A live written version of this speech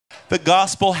The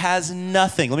gospel has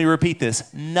nothing, let me repeat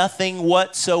this, nothing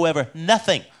whatsoever,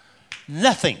 nothing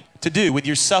to do with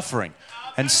your suffering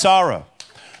and sorrow.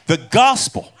 The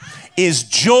gospel is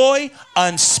joy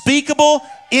unspeakable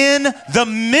in the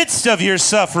midst of your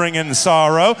suffering and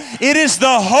sorrow. It is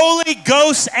the Holy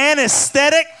Ghost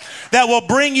anesthetic that will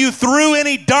bring you through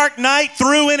any dark night,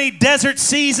 through any desert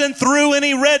season, through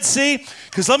any Red Sea.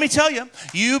 Because let me tell you,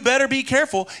 you better be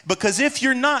careful, because if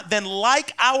you're not, then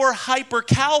like our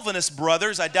hyper-Calvinist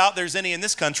brothers, I doubt there's any in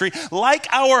this country, like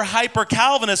our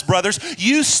hyper-Calvinist brothers,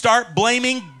 you start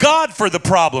blaming God for the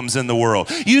problems in the world.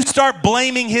 You start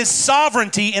blaming his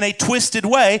sovereignty in a twisted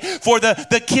way for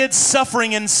the kid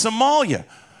suffering in Somalia,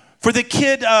 for the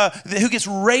kid who gets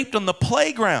raped on the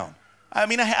playground. I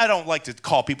mean, I don't like to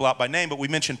call people out by name, but we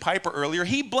mentioned Piper earlier.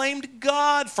 He blamed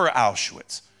God for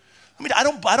Auschwitz. I mean,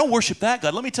 I don't worship that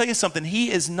God. Let me tell you something.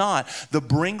 He is not the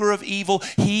bringer of evil.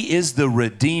 He is the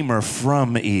redeemer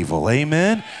from evil.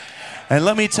 Amen? And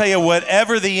let me tell you,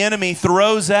 whatever the enemy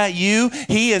throws at you,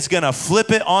 he is going to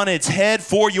flip it on its head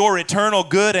for your eternal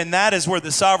good, and that is where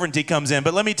the sovereignty comes in.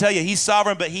 But let me tell you, he's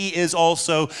sovereign, but he is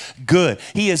also good.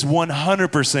 He is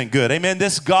 100% good. Amen?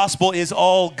 This gospel is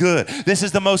all good. This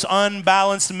is the most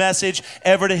unbalanced message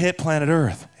ever to hit planet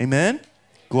Earth. Amen?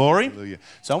 Glory. Hallelujah.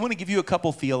 So I want to give you a couple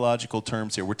theological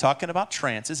terms here. We're talking about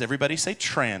trances. Everybody say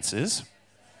trances.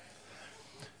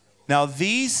 Now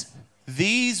these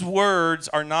words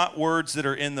are not words that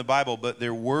are in the Bible, but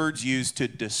they're words used to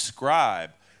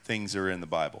describe things that are in the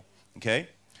Bible. Okay?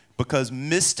 Because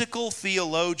mystical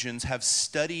theologians have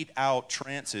studied out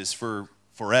trances for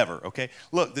forever. Okay?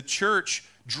 Look, the church,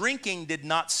 drinking did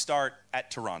not start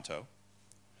at Toronto.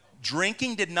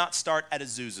 Drinking did not start at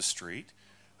Azusa Street.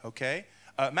 Okay?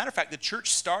 Matter of fact, the church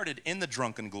started in the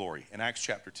drunken glory in Acts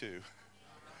chapter 2.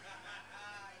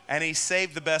 And he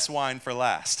saved the best wine for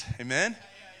last. Amen?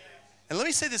 And let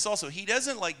me say this also. He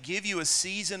doesn't like give you a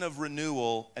season of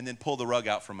renewal and then pull the rug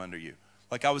out from under you.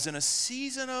 Like I was in a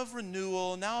season of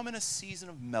renewal. Now I'm in a season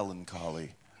of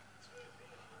melancholy.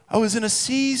 I was in a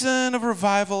season of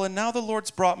revival, and now the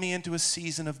Lord's brought me into a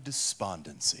season of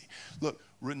despondency. Look,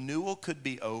 renewal could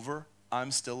be over. I'm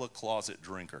still a closet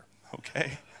drinker.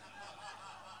 Okay?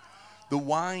 The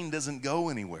wine doesn't go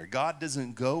anywhere. God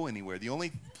doesn't go anywhere. The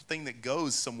only thing that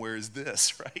goes somewhere is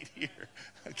this right here.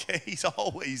 Okay? He's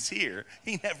always here.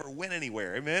 He never went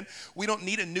anywhere. Amen? We don't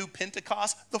need a new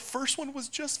Pentecost. The first one was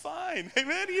just fine.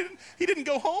 Amen? He didn't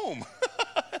go home.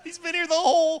 He's been here the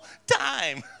whole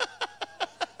time.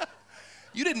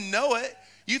 You didn't know it.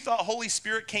 You thought Holy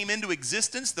Spirit came into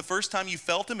existence the first time you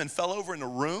felt him and fell over in a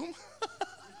room?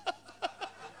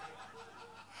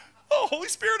 Oh, Holy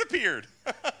Spirit appeared.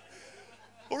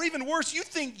 Or even worse, you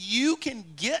think you can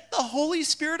get the Holy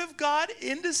Spirit of God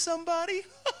into somebody?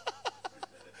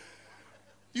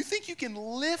 You think you can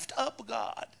lift up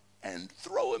God and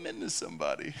throw him into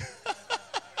somebody?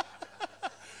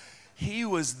 He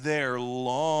was there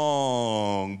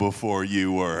long before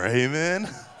you were. Amen?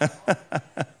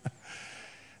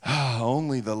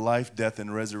 Only the life, death,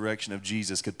 and resurrection of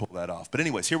Jesus could pull that off. But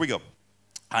anyways, here we go.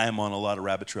 I am on a lot of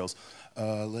rabbit trails.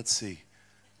 Let's see.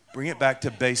 Bring it back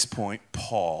to base point,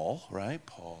 Paul, right?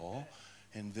 Paul.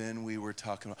 And then we were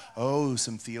talking about,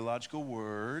 some theological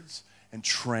words and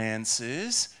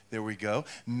trances. There we go.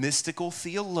 Mystical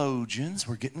theologians.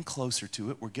 We're getting closer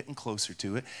to it. We're getting closer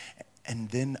to it. And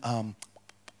then,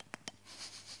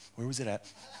 where was it at?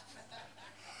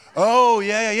 Oh,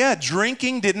 yeah.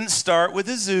 Drinking didn't start with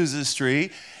Azusa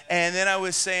Street. And then I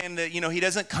was saying that, he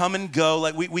doesn't come and go.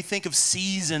 Like we think of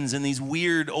seasons in these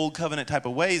weird old covenant type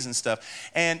of ways and stuff.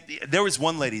 And there was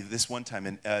one lady this one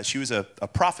time, and she was a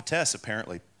prophetess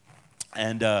apparently.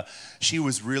 And she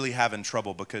was really having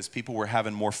trouble because people were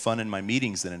having more fun in my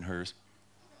meetings than in hers.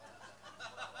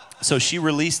 So she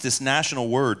released this national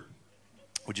word,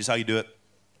 which is how you do it.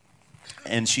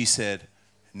 And she said,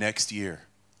 next year,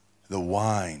 the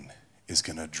wine is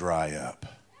going to dry up.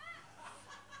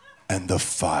 And the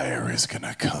fire is going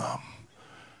to come.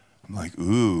 I'm like,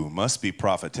 ooh, must be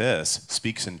prophetess,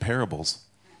 speaks in parables.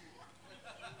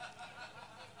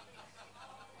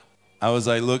 I was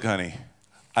like, look, honey,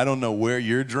 I don't know where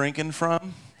you're drinking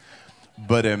from,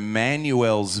 but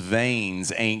Emmanuel's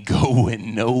veins ain't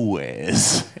going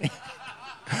nowheres.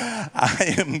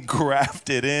 I am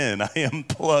grafted in. I am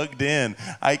plugged in.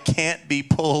 I can't be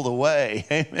pulled away.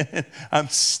 Amen. I'm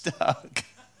stuck.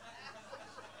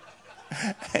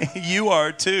 You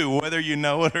are too, whether you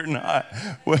know it or not,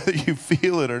 whether you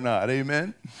feel it or not.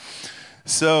 Amen?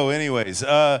 So anyways,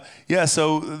 yeah,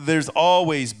 so there's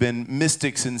always been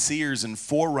mystics and seers and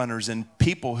forerunners and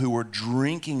people who were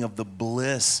drinking of the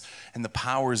bliss and the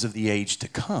powers of the age to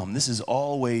come. This has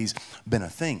always been a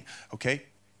thing, okay?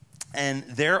 And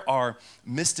there are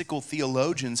mystical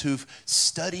theologians who've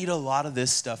studied a lot of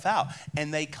this stuff out.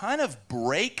 And they kind of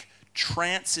break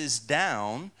trances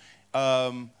down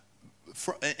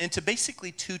into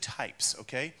basically two types,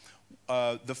 okay?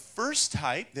 The first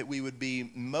type that we would be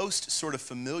most sort of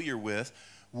familiar with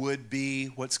would be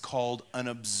what's called an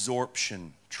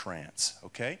absorption trance,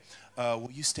 okay? Will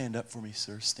you stand up for me,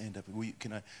 sir? Stand up.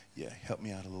 Yeah, help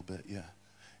me out a little bit, yeah.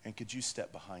 And could you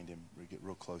step behind him or get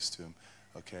real close to him?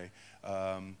 Okay.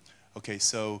 Okay,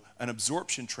 so an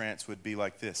absorption trance would be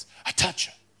like this. I touch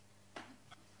you.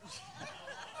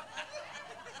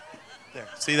 There,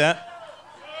 see that?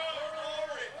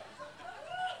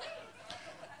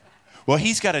 Well,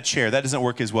 he's got a chair. That doesn't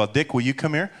work as well. Dick, will you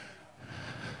come here?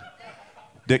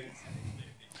 Dick,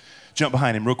 jump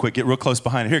behind him real quick. Get real close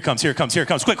behind him. Here it comes, here it comes, here it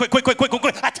comes. Quick, quick, quick, quick, quick, quick,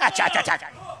 quick. I touch.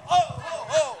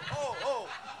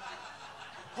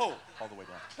 All the way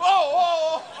down.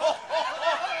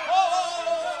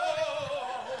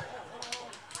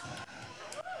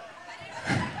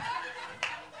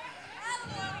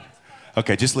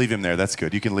 Okay, just leave him there. That's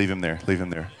good. You can leave him there. Leave him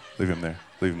there. Leave him there.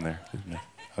 Leave him there. Leave him there.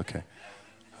 Okay.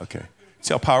 Okay.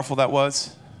 See how powerful that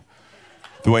was?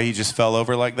 The way he just fell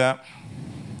over like that?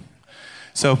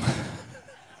 So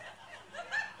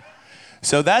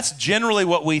that's generally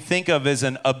what we think of as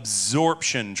an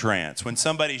absorption trance, when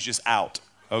somebody's just out,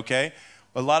 okay?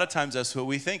 A lot of times that's what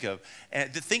we think of.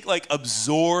 And to think like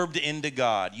absorbed into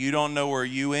God. You don't know where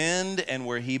you end and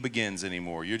where he begins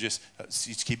anymore. You're just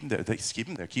keep him there. Just keep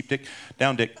him there. Keep Dick.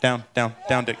 Down, Dick. Down, down,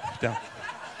 down, Dick. Down.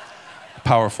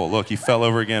 Powerful. Look, he fell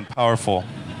over again. Powerful.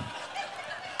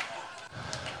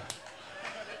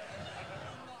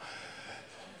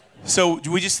 So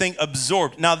we just think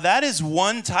absorbed. Now that is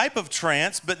one type of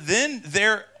trance, but then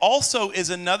there also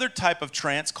is another type of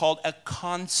trance called a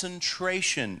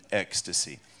concentration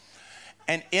ecstasy.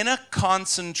 And in a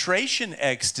concentration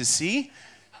ecstasy,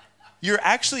 you're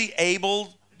actually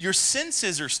able, your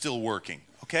senses are still working,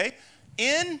 okay?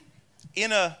 In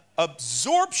a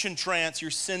absorption trance,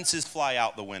 your senses fly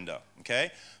out the window,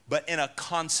 okay? But in a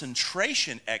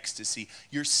concentration ecstasy,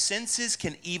 your senses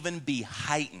can even be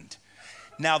heightened.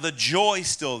 Now, the joy's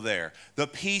still there. The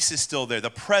peace is still there. The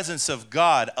presence of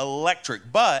God,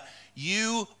 electric. But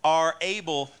you are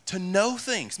able to know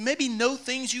things. Maybe know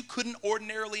things you couldn't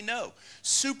ordinarily know.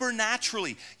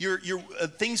 Supernaturally, your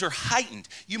things are heightened.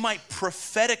 You might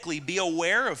prophetically be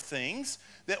aware of things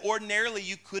that ordinarily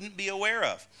you couldn't be aware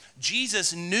of.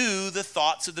 Jesus knew the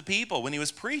thoughts of the people when he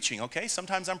was preaching, okay?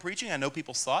 Sometimes I'm preaching, I know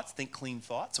people's thoughts, think clean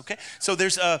thoughts, okay? So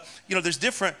there's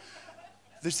different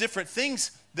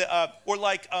things that,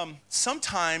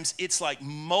 sometimes it's like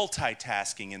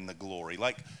multitasking in the glory.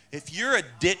 Like if you're a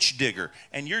ditch digger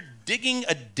and you're digging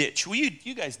a ditch, well,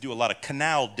 you guys do a lot of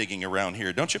canal digging around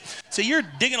here, don't you? So you're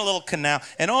digging a little canal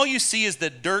and all you see is the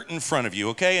dirt in front of you,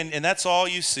 okay? And that's all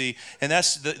you see, and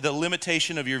that's the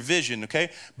limitation of your vision, okay?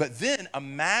 But then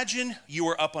imagine you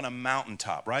were up on a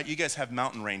mountaintop, right? You guys have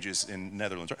mountain ranges in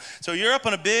Netherlands, right? So you're up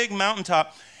on a big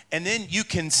mountaintop, and then you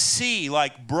can see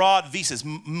like broad vistas,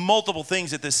 multiple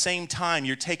things at the same time.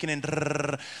 You're taking in,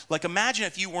 like imagine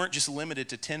if you weren't just limited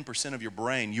to 10% of your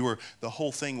brain. The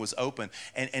whole thing was open.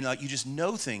 And like you just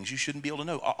know things you shouldn't be able to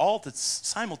know. All that's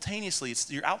simultaneously,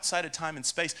 you're outside of time and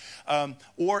space.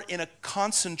 Or in a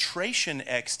concentration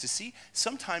ecstasy,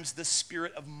 sometimes the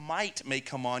spirit of might may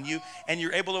come on you and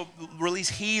you're able to release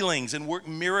healings and work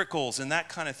miracles and that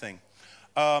kind of thing.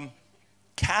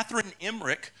 Catherine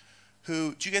Emmerich,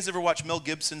 do you guys ever watch Mel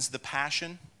Gibson's The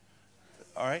Passion?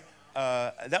 All right.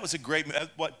 That was a great,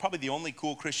 probably the only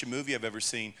cool Christian movie I've ever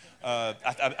seen.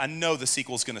 I know the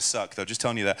sequel's going to suck, though, just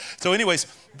telling you that. So anyways,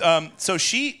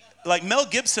 Mel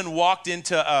Gibson walked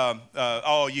into,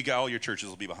 all your churches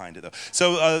will be behind it, though.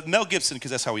 So Mel Gibson,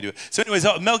 because that's how we do it. So anyways,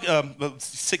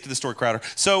 stick to the story, Crowder.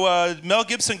 So Mel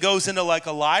Gibson goes into like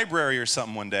a library or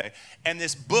something one day, and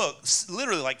this book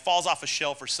literally like falls off a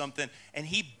shelf or something, and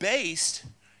he based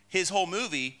his whole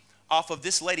movie off of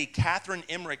this lady. Catherine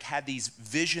Emmerich had these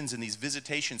visions and these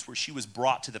visitations where she was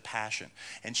brought to the Passion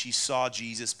and she saw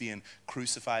Jesus being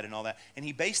crucified and all that. And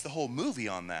he based the whole movie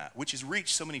on that, which has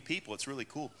reached so many people. It's really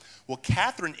cool. Well,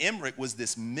 Catherine Emmerich was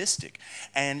this mystic,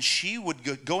 and she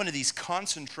would go into these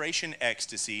concentration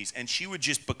ecstasies, and she would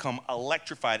just become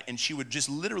electrified, and she would just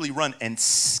literally run and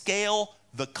scale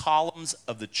the columns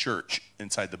of the church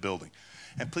inside the building.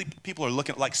 And people are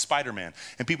looking like Spider-Man,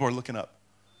 and people are looking up.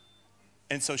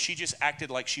 And so she just acted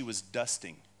like she was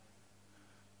dusting.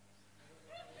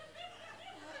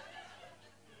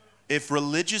 If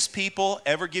religious people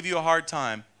ever give you a hard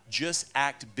time, just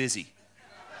act busy.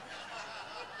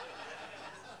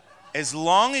 As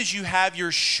long as you have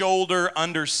your shoulder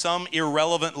under some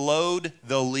irrelevant load,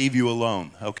 they'll leave you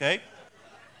alone, okay?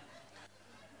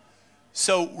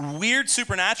 So weird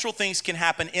supernatural things can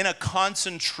happen in a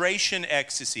concentration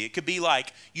ecstasy. It could be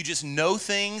like you just know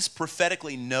things,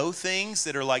 prophetically know things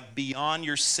that are like beyond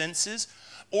your senses,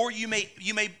 or you may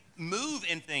move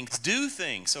in things, do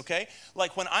things, okay?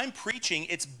 Like when I'm preaching,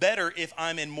 it's better if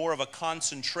I'm in more of a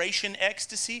concentration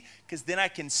ecstasy, because then I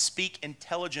can speak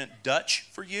intelligent Dutch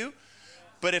for you.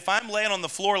 But if I'm laying on the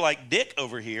floor like Dick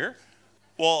over here,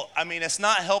 well, I mean, it's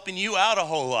not helping you out a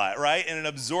whole lot, right? In an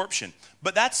absorption.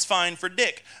 But that's fine for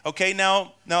Dick. Okay,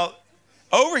 now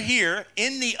over here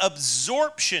in the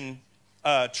absorption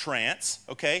trance,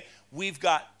 okay, we've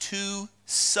got two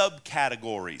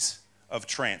subcategories of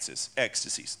trances,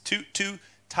 ecstasies. Two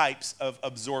types of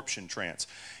absorption trance.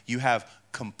 You have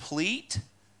complete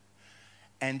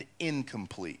and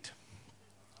incomplete.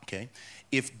 Okay?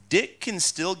 If Dick can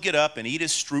still get up and eat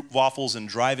his stroopwafels and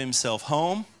drive himself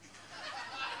home,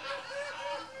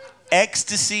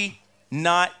 ecstasy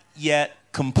not yet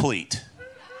complete.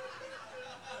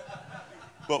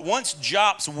 But once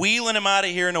Jop's wheeling him out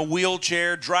of here in a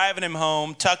wheelchair, driving him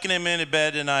home, tucking him into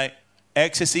bed tonight,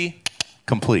 ecstasy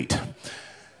complete.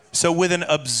 So with an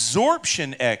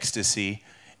absorption ecstasy,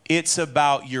 it's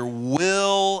about your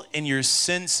will and your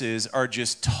senses are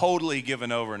just totally given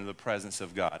over into the presence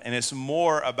of God. And it's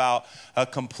more about a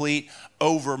complete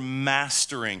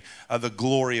overmastering of the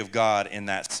glory of God in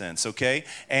that sense, okay?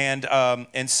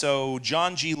 And so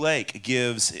John G. Lake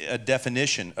gives a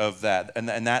definition of that in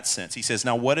that sense. He says,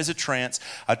 now what is a trance?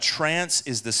 A trance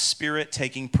is the spirit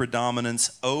taking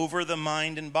predominance over the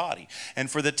mind and body. And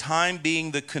for the time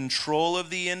being, the control of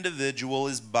the individual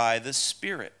is by the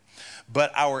spirit.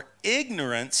 But our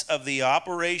ignorance of the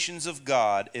operations of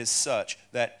God is such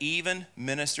that even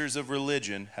ministers of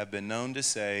religion have been known to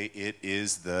say it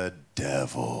is the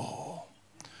devil.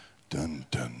 Dun,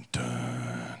 dun,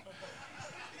 dun.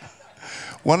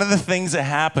 One of the things that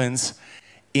happens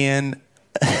in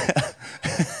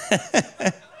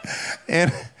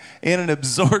an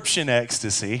absorption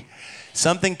ecstasy,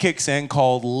 something kicks in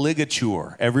called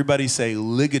ligature. Everybody say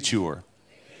ligature.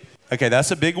 Okay,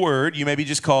 that's a big word. You maybe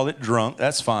just called it drunk.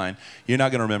 That's fine. You're not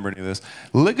going to remember any of this.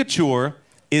 Ligature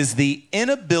is the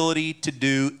inability to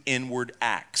do inward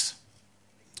acts,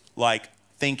 like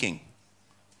thinking,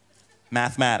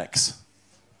 mathematics,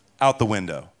 out the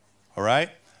window, all right?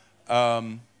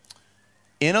 In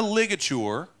a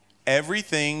ligature,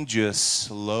 everything just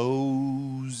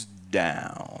slows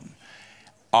down,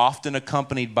 often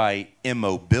accompanied by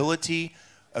immobility.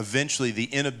 Eventually,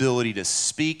 the inability to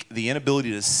speak, the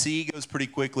inability to see goes pretty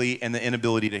quickly, and the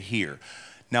inability to hear.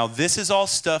 Now, this is all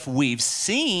stuff we've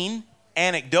seen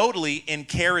anecdotally in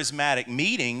charismatic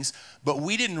meetings, but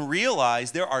we didn't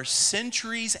realize there are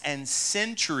centuries and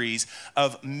centuries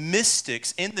of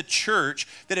mystics in the church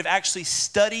that have actually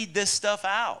studied this stuff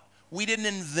out. We didn't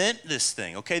invent this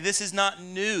thing, okay? This is not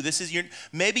new. This is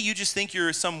maybe you just think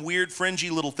you're some weird, fringy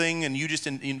little thing, and you just,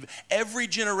 every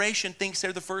generation thinks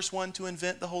they're the first one to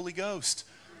invent the Holy Ghost.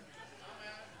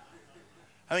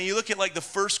 I mean, you look at like the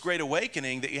first Great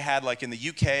Awakening that you had like in the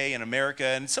UK and America,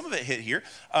 and some of it hit here.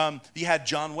 You had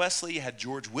John Wesley, you had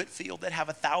George Whitefield. They'd have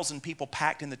 1,000 people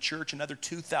packed in the church, another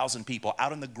 2,000 people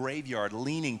out in the graveyard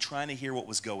leaning, trying to hear what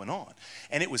was going on.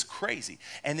 And it was crazy.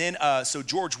 And then, so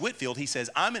George Whitefield, he says,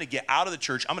 I'm going to get out of the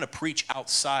church. I'm going to preach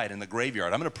outside in the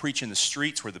graveyard. I'm going to preach in the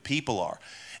streets where the people are.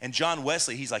 And John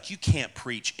Wesley, he's like, you can't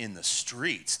preach in the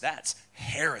streets. That's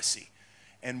heresy.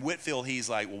 And Whitefield, he's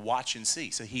like, well, watch and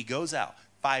see. So he goes out.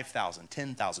 5,000,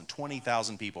 10,000,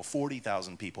 20,000 people,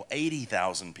 40,000 people,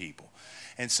 80,000 people.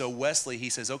 And so Wesley,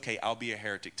 he says, okay, I'll be a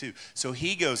heretic too. So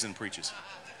he goes and preaches.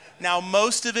 Now,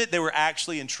 most of it, they were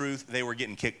actually, in truth, they were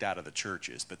getting kicked out of the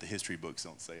churches, but the history books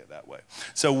don't say it that way.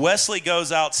 So Wesley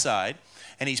goes outside,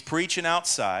 and he's preaching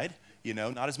outside, you know,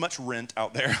 not as much rent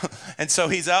out there. And so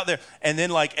he's out there, and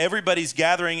then like everybody's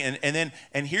gathering,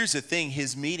 and here's the thing,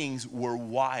 his meetings were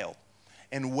wild.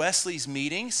 And Wesley's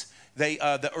meetings,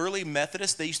 the early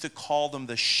Methodists, they used to call them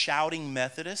the shouting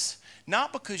Methodists,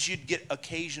 not because you'd get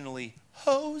occasionally,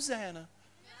 Hosanna,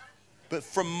 but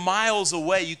from miles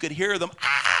away you could hear them,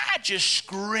 just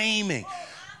screaming.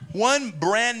 One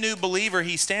brand new believer,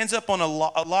 he stands up on a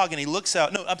log and he looks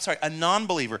out, no, I'm sorry, a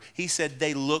non-believer, he said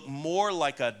they look more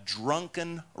like a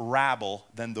drunken rabble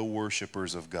than the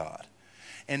worshipers of God.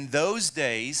 In those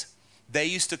days, they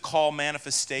used to call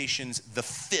manifestations the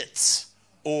fits,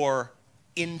 or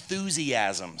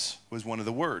Enthusiasms was one of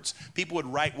the words. People would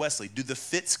write Wesley, do the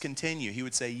fits continue? He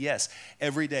would say yes,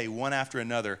 every day, one after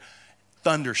another,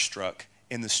 thunderstruck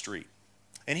in the street.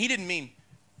 And he didn't mean,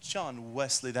 John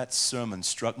Wesley, that sermon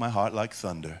struck my heart like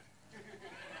thunder.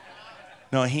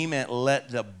 No, he meant let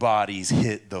the bodies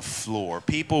hit the floor.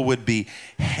 People would be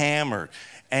hammered.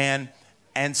 And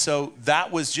so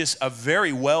that was just a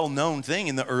very well-known thing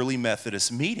in the early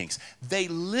Methodist meetings. They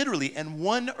literally, in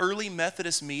one early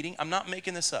Methodist meeting, I'm not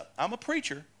making this up. I'm a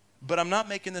preacher, but I'm not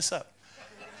making this up.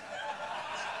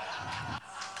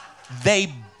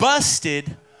 They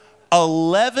busted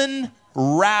 11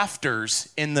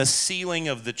 rafters in the ceiling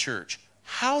of the church.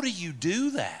 How do you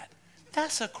do that?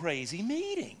 That's a crazy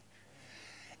meeting.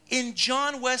 In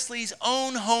John Wesley's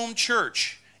own home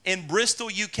church in Bristol,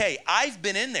 UK, I've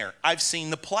been in there. I've seen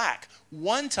the plaque.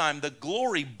 One time, the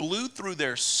glory blew through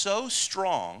there so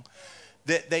strong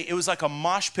that it was like a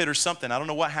mosh pit or something. I don't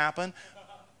know what happened,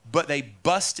 but they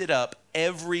busted up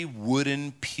every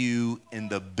wooden pew in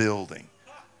the building.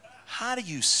 How do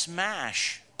you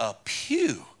smash a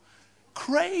pew?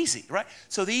 Crazy, right?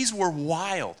 So these were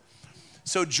wild.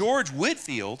 So George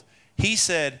Whitefield, he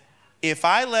said, if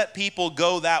I let people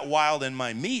go that wild in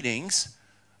my meetings,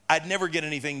 I'd never get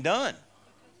anything done.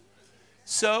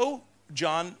 So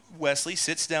John Wesley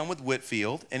sits down with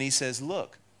Whitefield and he says,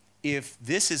 look, if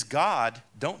this is God,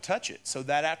 don't touch it. So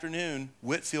that afternoon,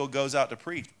 Whitefield goes out to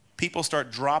preach. People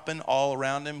start dropping all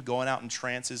around him, going out in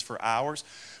trances for hours.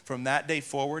 From that day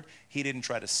forward, he didn't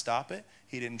try to stop it.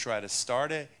 He didn't try to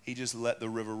start it. He just let the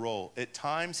river roll. At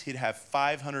times, he'd have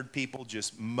 500 people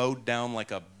just mowed down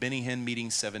like a Benny Hinn meeting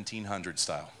 1700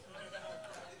 style.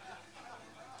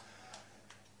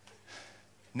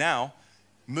 Now,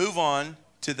 move on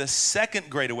to the second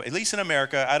Great Awakening. At least in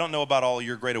America, I don't know about all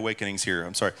your Great Awakenings here,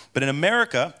 I'm sorry. But in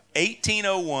America,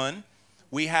 1801,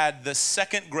 we had the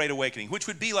second Great Awakening, which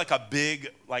would be like a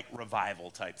big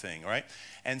revival type thing, right?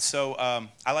 And so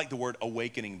I like the word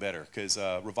awakening better because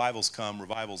revivals come,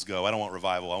 revivals go. I don't want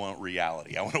revival, I want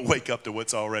reality. I want to wake up to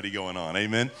what's already going on,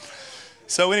 amen?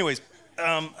 So anyways,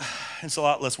 it's a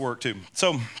lot less work too.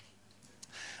 So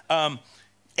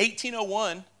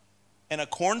 1801, in a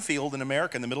cornfield in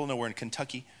America, in the middle of nowhere in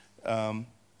Kentucky, you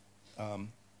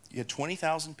had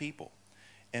 20,000 people.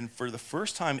 And for the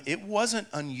first time, it wasn't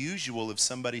unusual if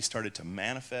somebody started to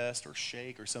manifest or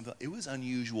shake or something. It was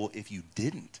unusual if you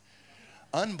didn't.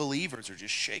 Unbelievers are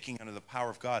just shaking under the power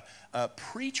of God.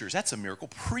 Preachers, that's a miracle.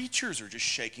 Preachers are just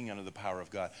shaking under the power of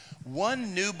God.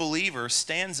 One new believer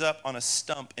stands up on a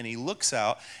stump and he looks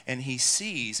out and he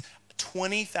sees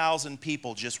 20,000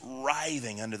 people just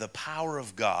writhing under the power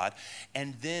of God,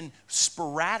 and then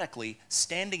sporadically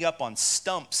standing up on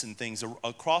stumps and things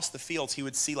across the fields. He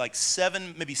would see like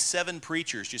maybe seven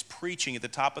preachers just preaching at the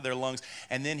top of their lungs,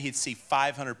 and then he'd see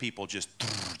 500 people just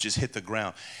hit the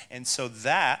ground. And so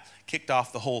that kicked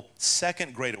off the whole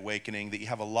second Great Awakening, that you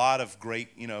have a lot of great,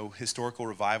 historical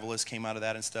revivalists came out of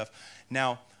that and stuff.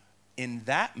 Now, in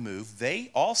that move,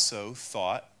 they also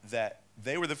thought that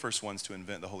they were the first ones to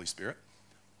invent the Holy Spirit.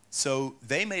 So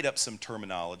they made up some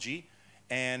terminology,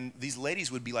 and these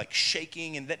ladies would be like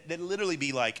shaking, and they'd literally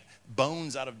be like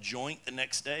bones out of joint the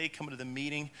next day coming to the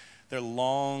meeting. Their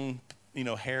long,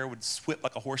 hair would whip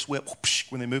like a horse whip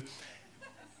when they moved.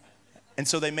 And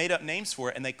so they made up names for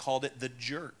it, and they called it the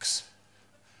jerks.